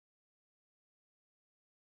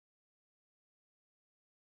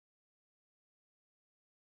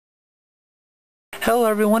Hello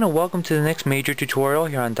everyone and welcome to the next major tutorial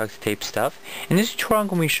here on Ducttapestuff. In this tutorial I'm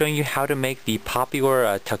going to be showing you how to make the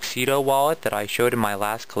popular Tuxedo wallet that I showed in my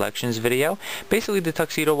last collections video. Basically the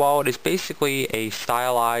Tuxedo wallet is basically a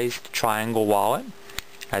stylized triangle wallet,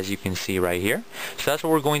 as you can see right here. So that's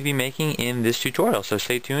what we're going to be making in this tutorial, so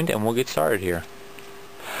stay tuned and we'll get started here.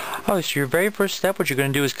 So your very first step, what you're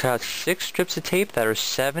going to do is cut out 6 strips of tape that are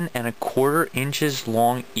 7 1/4 inches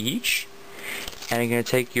long each. And you're going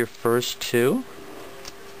to take your first 2,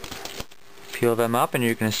 peel them up, and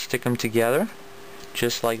you're going to stick them together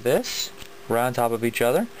just like this, right on top of each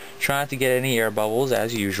other. Try not to get any air bubbles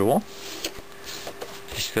as usual.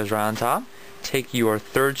 Just goes right on top. Take your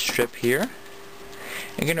third strip here.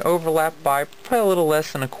 You're going to overlap by probably a little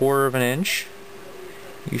less than 1/4 of an inch.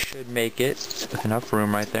 You should make it with enough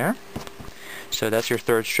room right there. So that's your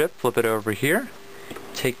third strip. Flip it over here.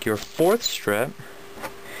 Take your fourth strip,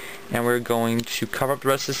 and we're going to cover up the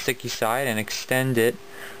rest of the sticky side and extend it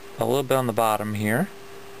a little bit on the bottom here,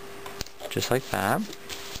 just like that.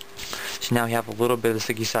 So now we have a little bit of the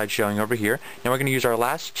sticky side showing over here. Now we're going to use our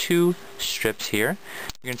last 2 strips here.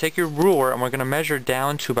 You're going to take your ruler and we're going to measure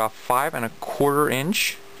down to about 5 1/4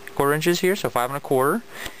 inches here, so 5 1/4.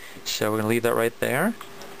 So we're going to leave that right there.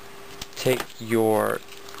 Take your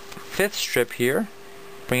 5th strip here,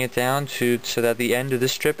 bring it down to so that the end of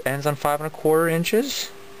this strip ends on 5 1/4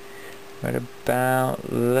 inches, right about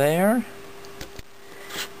there.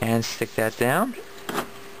 And stick that down.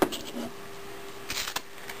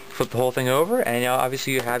 Flip the whole thing over, and now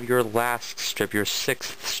obviously you have your last strip, your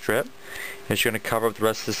 6th strip. And you're going to cover up the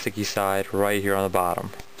rest of the sticky side right here on the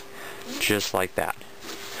bottom, just like that.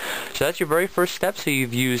 So that's your very first step. So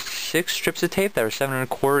you've used 6 strips of tape that are 7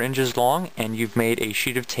 1/4 inches long, and you've made a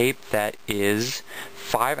sheet of tape that is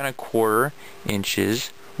 5 1/4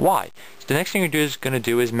 inches wide. So the next thing you're going to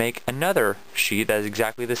do is make another sheet that is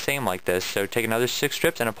exactly the same like this. So take another 6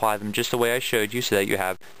 strips and apply them just the way I showed you so that you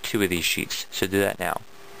have 2 of these sheets. So do that now.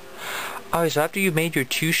 Alright, so after you've made your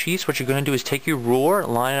 2 sheets, what you're going to do is take your ruler,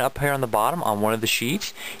 line it up here on the bottom on one of the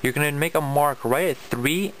sheets. You're going to make a mark right at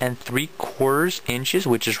 3 3/4 inches,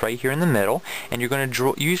 which is right here in the middle, and you're going to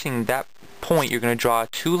draw, using that point, you're going to draw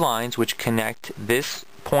 2 lines which connect this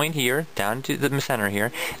point here down to the center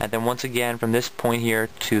here, and then once again from this point here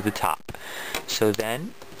to the top. So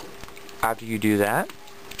then after you do that,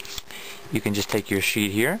 you can just take your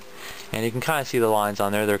sheet here, and you can kind of see the lines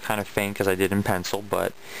on there. They're kind of faint because I did in pencil,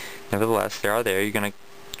 but nevertheless they are there. You're going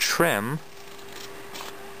to trim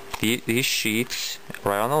these sheets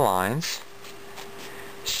right on the lines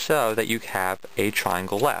so that you have a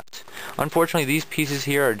triangle left. Unfortunately, these pieces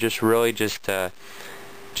here are just really just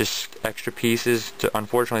extra pieces.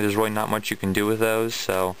 Unfortunately, there's really not much you can do with those,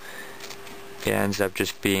 so it ends up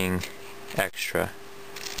just being extra.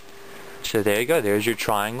 So there you go, there's your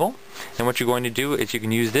triangle. And what you're going to do is you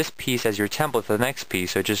can use this piece as your template for the next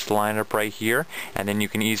piece. So just line it up right here, and then you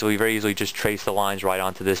can very easily just trace the lines right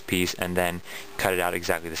onto this piece and then cut it out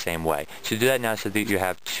exactly the same way. So do that now so that you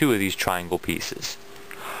have 2 of these triangle pieces.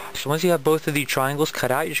 So once you have both of the triangles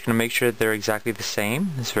cut out, you're just going to make sure that they're exactly the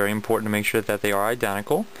same. It's very important to make sure that they are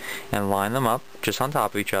identical and line them up just on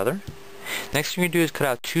top of each other. Next thing you're going to do is cut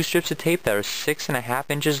out 2 strips of tape that are 6 1/2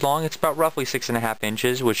 inches long. It's about roughly 6 1/2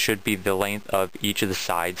 inches, which should be the length of each of the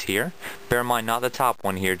sides here. Bear in mind, not the top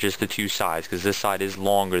one here, just the 2 sides, because this side is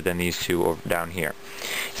longer than these 2 over down here.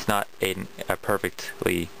 It's not a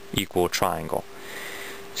perfectly equal triangle.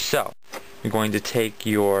 So you're going to take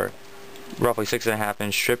your roughly 6 1/2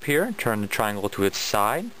 inch strip here, turn the triangle to its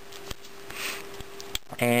side,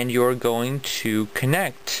 and you're going to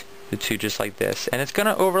connect the 2 just like this. And it's going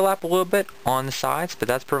to overlap a little bit on the sides, but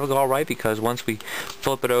that's perfectly alright, because once we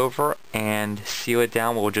flip it over and seal it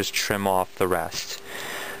down, we'll just trim off the rest.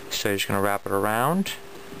 So you're just going to wrap it around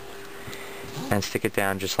and stick it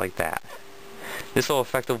down just like that. This will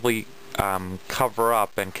effectively cover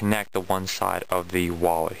up and connect the one side of the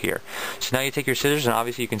wallet here. So now you take your scissors, and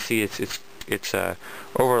obviously you can see it's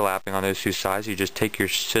overlapping on those 2 sides. You just take your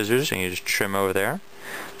scissors and you just trim over there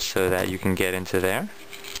so that you can get into there,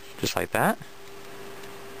 just like that.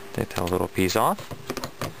 Take that little piece off.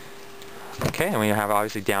 Okay, and we have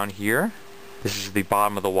obviously down here, this is the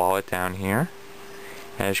bottom of the wallet down here,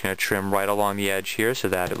 and I'm just going to trim right along the edge here so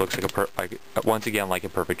that it looks like once again like a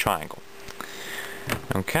perfect triangle.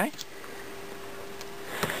 Okay.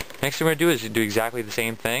 Next thing we're going to do is do exactly the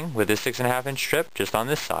same thing with this 6 1/2 inch strip, just on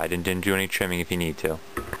this side, and didn't do any trimming if you need to.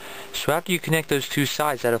 So after you connect those two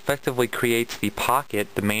sides, that effectively creates the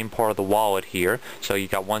pocket, the main part of the wallet here. So you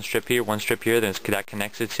got one strip here, then that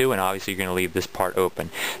connects it to, and obviously you're going to leave this part open.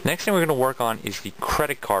 Next thing we're going to work on is the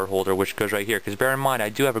credit card holder, which goes right here, because bear in mind I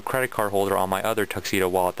do have a credit card holder on my other Tuxedo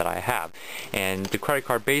wallet that I have. And the credit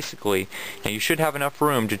card basically, now you should have enough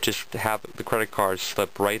room to just have the credit card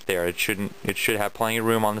slip right there. It should have plenty of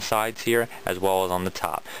room on the sides here as well as on the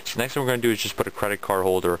top. So next thing we're going to do is just put a credit card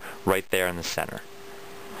holder right there in the center.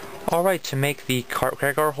 Alright, to make the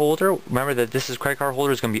credit card holder, remember that this credit card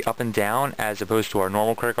holder is going to be up and down as opposed to our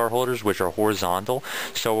normal credit card holders, which are horizontal.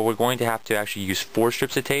 So we're going to have to actually use 4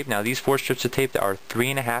 strips of tape. Now these 4 strips of tape are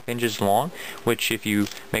 3.5 inches long, which if you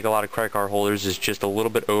make a lot of credit card holders is just a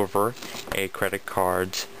little bit over a credit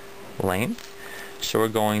card's length. So we're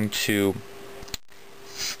going to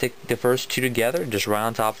stick the first 2 together, just right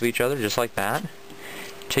on top of each other, just like that.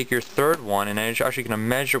 Take your third one, and then you're actually going to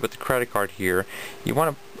measure with the credit card here. You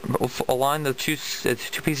want to align the two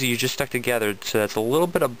pieces you just stuck together so that's a little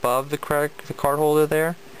bit above the card holder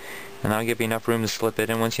there, and that'll give you enough room to slip it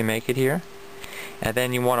in once you make it here. And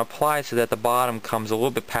then you want to apply it so that the bottom comes a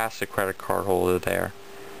little bit past the credit card holder there.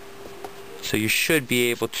 So you should be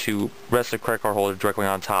able to rest the credit card holder directly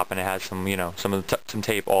on top, and it has some, you know, some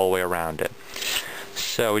tape all the way around it.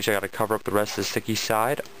 So we just got to cover up the rest of the sticky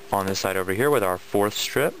side on this side over here with our 4th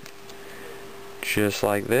strip, just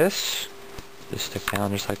like this. Just stick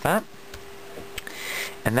down just like that.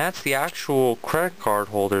 And that's the actual credit card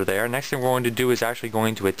holder there. Next thing we're going to do is actually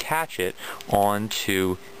going to attach it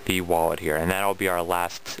onto the wallet here, and that'll be our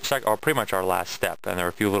last, or pretty much our last step. And there are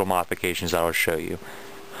a few little modifications that I'll show you.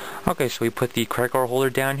 Okay, so we put the credit card holder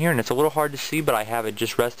down here, and it's a little hard to see, but I have it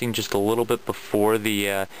just resting just a little bit before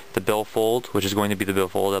the billfold, which is going to be the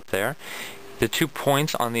billfold up there. The 2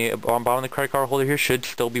 points on the bottom of the credit card holder here should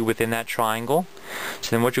still be within that triangle.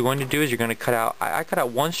 So then what you're going to do is you're going to cut out, I cut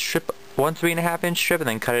out one 3.5 inch strip and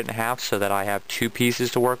then cut it in half so that I have 2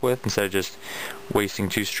 pieces to work with instead of just wasting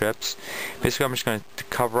 2 strips. Basically I'm just going to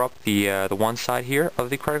cover up the one side here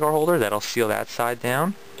of the credit card holder. That'll seal that side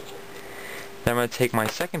down. Then I'm going to take my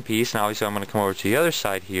second piece, and obviously I'm going to come over to the other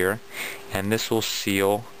side here, and this will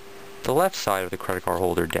seal the left side of the credit card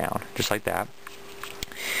holder down, just like that.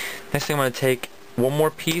 Next thing I'm going to take one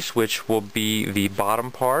more piece, which will be the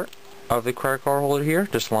bottom part of the credit card holder here.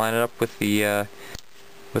 Just line it up with the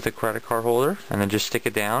credit card holder, and then just stick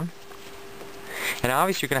it down. And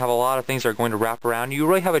obviously you're going to have a lot of things that are going to wrap around. You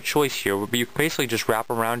really have a choice here, but you can basically just wrap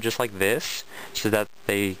around just like this, so that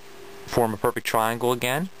they form a perfect triangle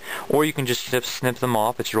again. Or you can just snip them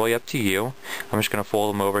off. It's really up to you. I'm just going to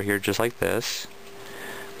fold them over here just like this.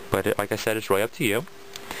 But like I said, it's really up to you.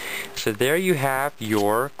 So there you have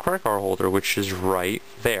your credit card holder, which is right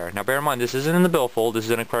there. Now bear in mind, this isn't in the billfold, this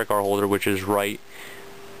is in a credit card holder, which is right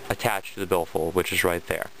attached to the billfold, which is right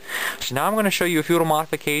there. So now I'm going to show you a few little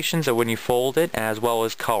modifications of when you fold it, as well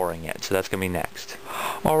as coloring it. So that's going to be next.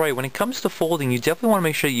 Alright, when it comes to folding, you definitely want to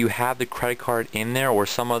make sure you have the credit card in there or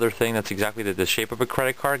some other thing that's exactly the shape of a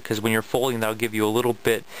credit card, because when you're folding, that'll give you a little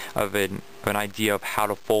bit of an idea of how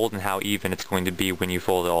to fold and how even it's going to be when you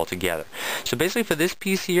fold it all together. So basically for this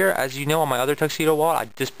piece here, as you know on my other Tuxedo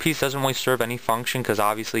wallet, this piece doesn't really serve any function because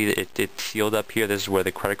obviously it's sealed up here. This is where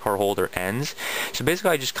the credit card holder ends. So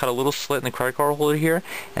basically I just cut a little slit in the credit card holder here,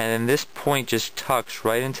 and then this point just tucks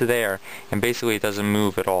right into there, and basically it doesn't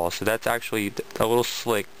move at all. So that's actually a little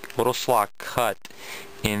slot cut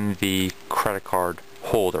in the credit card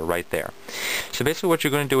holder right there. So basically what you're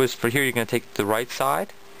going to do is, for here you're going to take the right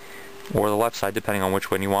side or the left side, depending on which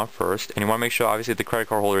one you want first, and you want to make sure obviously the credit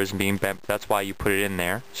card holder isn't being bent. That's why you put it in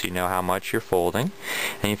there, so you know how much you're folding.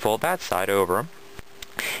 And you fold that side over,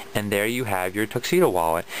 and there you have your Tuxedo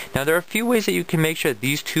wallet. Now there are a few ways that you can make sure that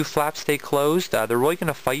these 2 flaps stay closed. They're really going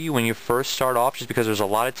to fight you when you first start off, just because there's a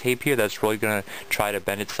lot of tape here that's really going to try to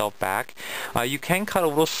bend itself back. You can cut a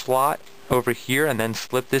little slot over here and then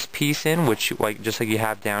slip this piece in, which just like you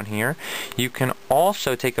have down here. You can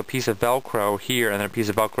also take a piece of Velcro here and then a piece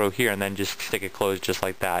of Velcro here and then just stick it closed just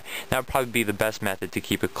like that. That would probably be the best method to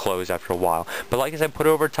keep it closed after a while. But like I said, put it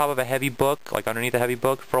over top of a heavy book, like underneath a heavy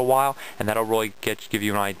book for a while, and that'll really give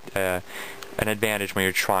you an advantage when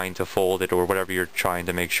you're trying to fold it or whatever you're trying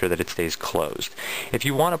to make sure that it stays closed. If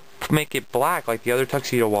you want to make it black like the other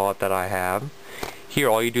Tuxedo wallet that I have, here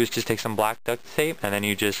all you do is just take some black duct tape and then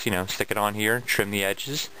you just, you know, stick it on here, trim the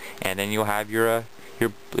edges, and then you'll have your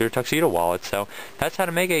Tuxedo wallet. So that's how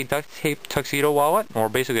to make a duct tape Tuxedo wallet, or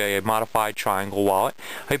basically a modified triangle wallet.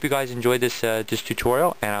 I hope you guys enjoyed this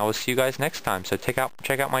tutorial, and I will see you guys next time. So check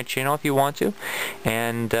out my channel if you want to,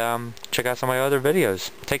 and check out some of my other videos.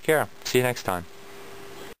 Take care. See you next time.